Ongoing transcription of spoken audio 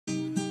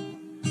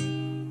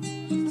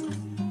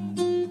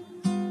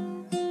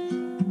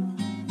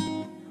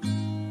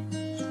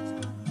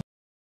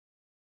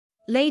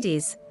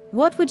Ladies,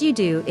 what would you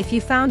do if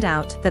you found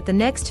out that the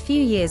next few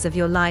years of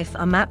your life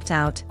are mapped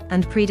out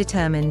and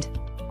predetermined?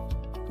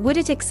 Would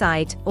it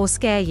excite or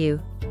scare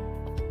you?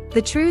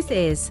 The truth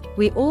is,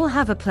 we all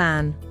have a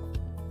plan.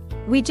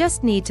 We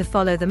just need to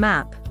follow the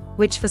map,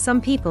 which for some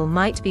people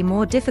might be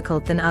more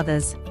difficult than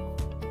others.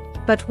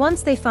 But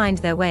once they find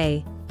their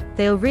way,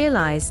 they'll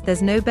realize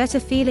there's no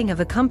better feeling of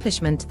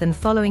accomplishment than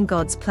following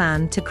God's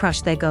plan to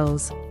crush their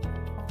goals.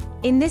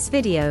 In this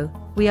video,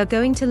 we are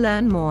going to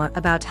learn more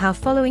about how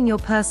following your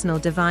personal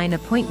divine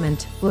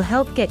appointment will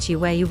help get you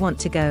where you want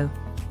to go.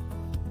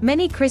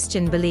 Many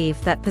Christians believe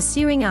that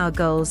pursuing our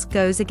goals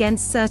goes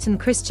against certain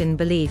Christian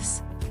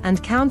beliefs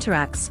and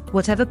counteracts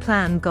whatever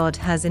plan God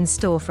has in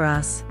store for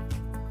us.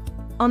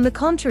 On the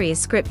contrary,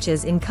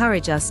 scriptures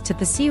encourage us to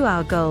pursue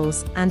our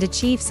goals and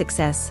achieve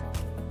success.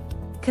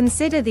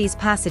 Consider these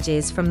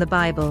passages from the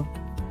Bible.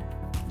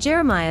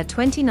 Jeremiah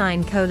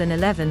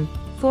 29:11,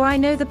 "For I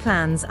know the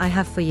plans I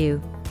have for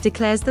you,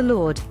 declares the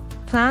Lord,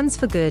 plans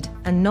for good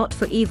and not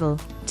for evil,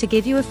 to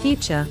give you a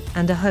future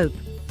and a hope."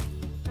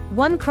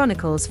 1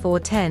 Chronicles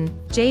 4:10,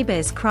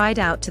 Jabez cried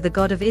out to the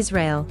God of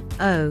Israel,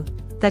 "Oh,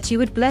 that you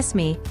would bless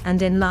me and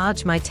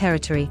enlarge my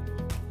territory.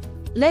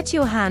 Let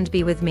your hand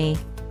be with me,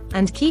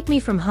 and keep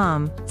me from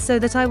harm, so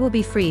that I will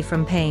be free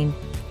from pain."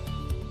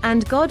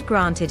 And God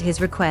granted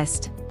his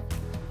request.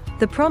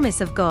 The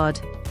promise of God.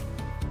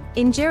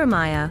 In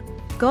Jeremiah,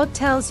 God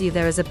tells you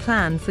there is a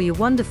plan for you,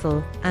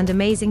 wonderful and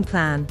amazing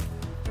plan.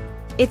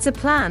 It's a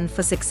plan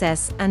for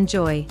success and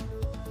joy.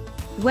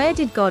 Where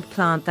did God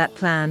plant that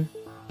plan?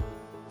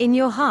 In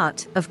your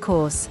heart, of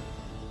course.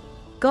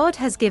 God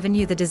has given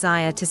you the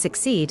desire to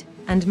succeed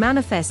and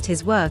manifest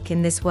his work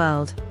in this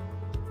world.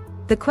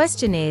 The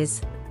question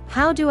is,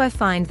 how do I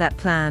find that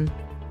plan?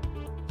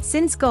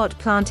 Since God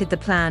planted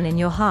the plan in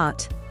your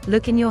heart,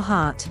 look in your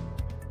heart.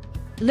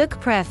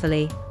 Look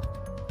prayerfully.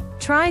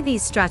 Try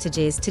these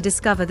strategies to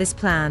discover this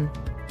plan.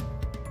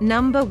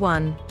 Number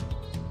 1.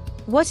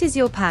 What is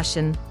your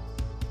passion?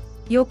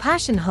 Your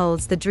passion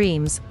holds the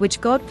dreams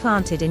which God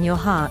planted in your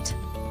heart.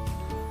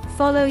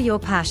 Follow your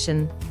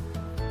passion.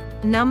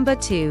 Number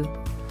 2.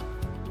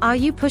 Are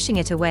you pushing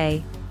it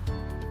away?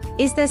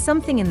 Is there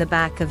something in the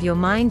back of your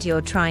mind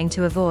you're trying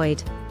to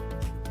avoid?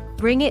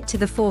 Bring it to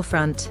the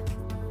forefront.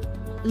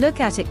 Look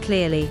at it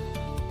clearly.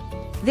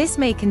 This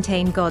may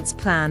contain God's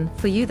plan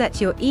for you that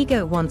your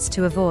ego wants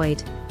to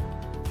avoid.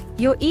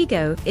 Your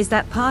ego is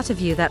that part of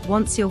you that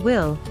wants your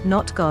will,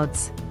 not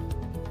God's.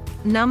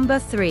 Number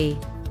 3.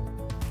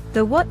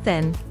 The what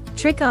then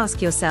trick.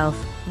 Ask yourself,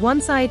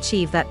 once I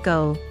achieve that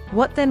goal,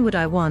 what then would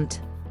I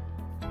want?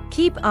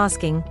 Keep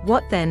asking,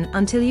 what then,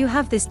 until you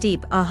have this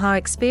deep aha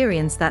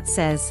experience that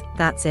says,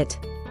 that's it.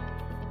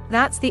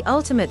 That's the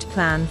ultimate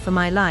plan for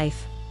my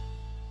life.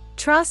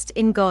 Trust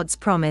in God's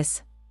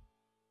promise.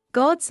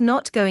 God's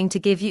not going to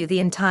give you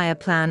the entire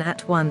plan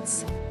at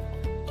once.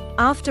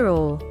 After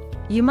all,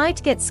 you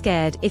might get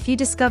scared if you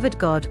discovered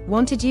God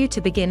wanted you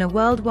to begin a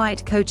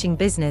worldwide coaching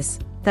business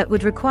that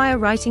would require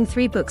writing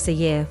 3 books a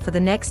year for the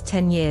next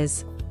 10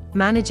 years,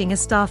 managing a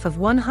staff of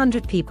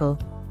 100 people,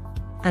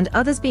 and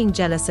others being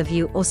jealous of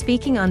you or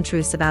speaking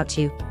untruths about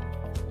you.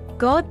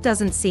 God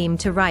doesn't seem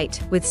to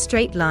write with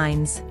straight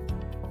lines.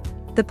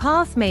 The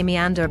path may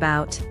meander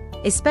about,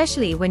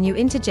 especially when you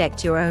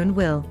interject your own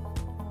will.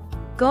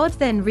 God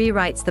then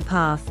rewrites the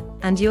path,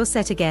 and you're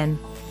set again.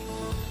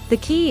 The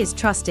key is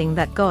trusting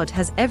that God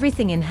has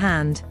everything in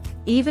hand,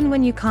 even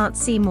when you can't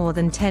see more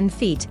than 10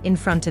 feet in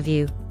front of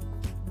you.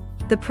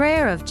 The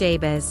prayer of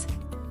Jabez.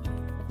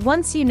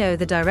 Once you know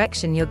the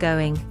direction you're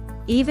going,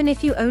 even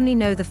if you only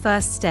know the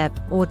first step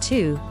or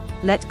 2,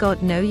 let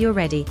God know you're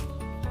ready.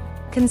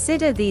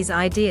 Consider these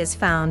ideas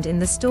found in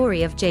the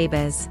story of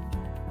Jabez.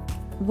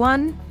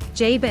 1.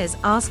 Jabez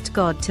asked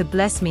God to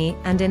bless me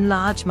and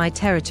enlarge my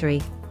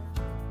territory.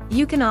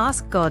 You can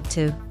ask God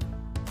to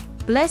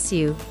bless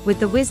you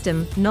with the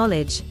wisdom,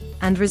 knowledge,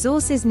 and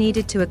resources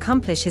needed to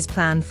accomplish his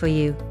plan for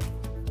you.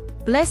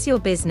 Bless your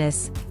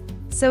business,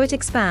 so it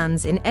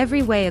expands in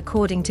every way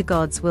according to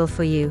God's will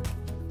for you.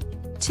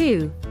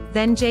 2.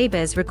 Then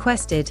Jabez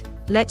requested,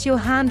 let your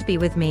hand be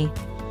with me.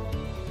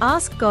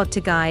 Ask God to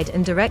guide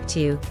and direct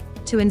you,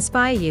 to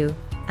inspire you,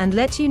 and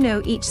let you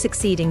know each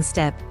succeeding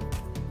step.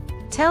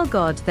 Tell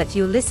God that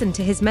you'll listen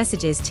to his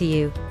messages to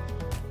you.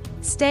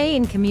 Stay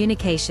in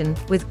communication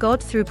with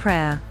God through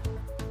prayer.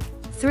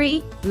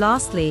 3.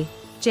 Lastly,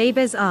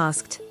 Jabez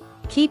asked,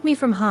 keep me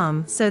from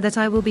harm so that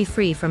I will be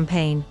free from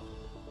pain.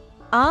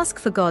 Ask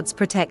for God's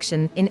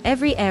protection in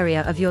every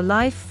area of your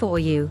life for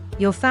you,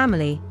 your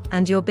family,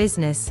 and your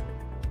business.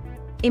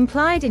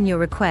 Implied in your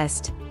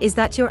request is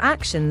that your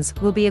actions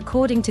will be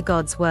according to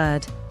God's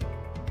word.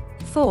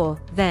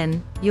 4.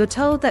 Then, you're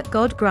told that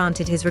God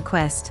granted his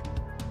request.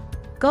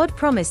 God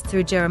promised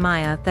through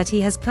Jeremiah that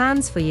he has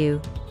plans for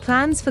you,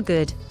 plans for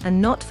good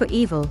and not for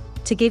evil,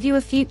 to give you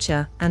a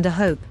future and a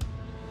hope.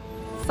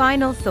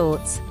 Final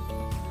thoughts.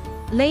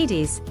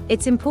 Ladies,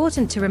 it's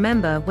important to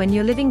remember when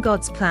you're living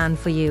God's plan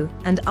for you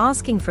and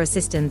asking for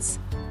assistance,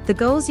 the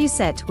goals you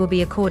set will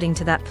be according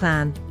to that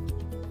plan.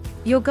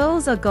 Your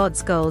goals are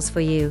God's goals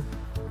for you.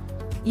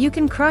 You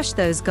can crush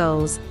those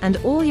goals and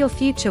all your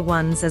future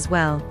ones as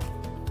well.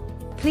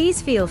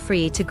 Please feel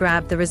free to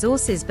grab the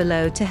resources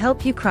below to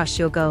help you crush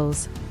your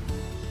goals.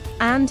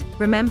 And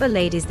remember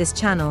ladies, this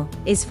channel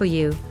is for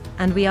you,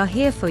 and we are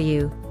here for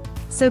you.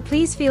 So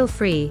please feel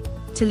free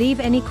to leave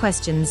any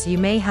questions you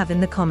may have in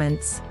the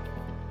comments.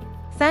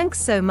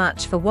 Thanks so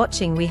much for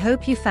watching. We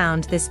hope you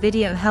found this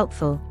video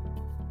helpful.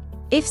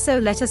 If so,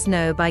 let us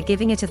know by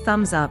giving it a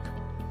thumbs up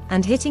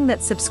and hitting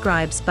that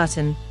subscribe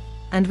button.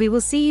 And we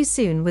will see you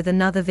soon with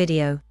another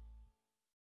video.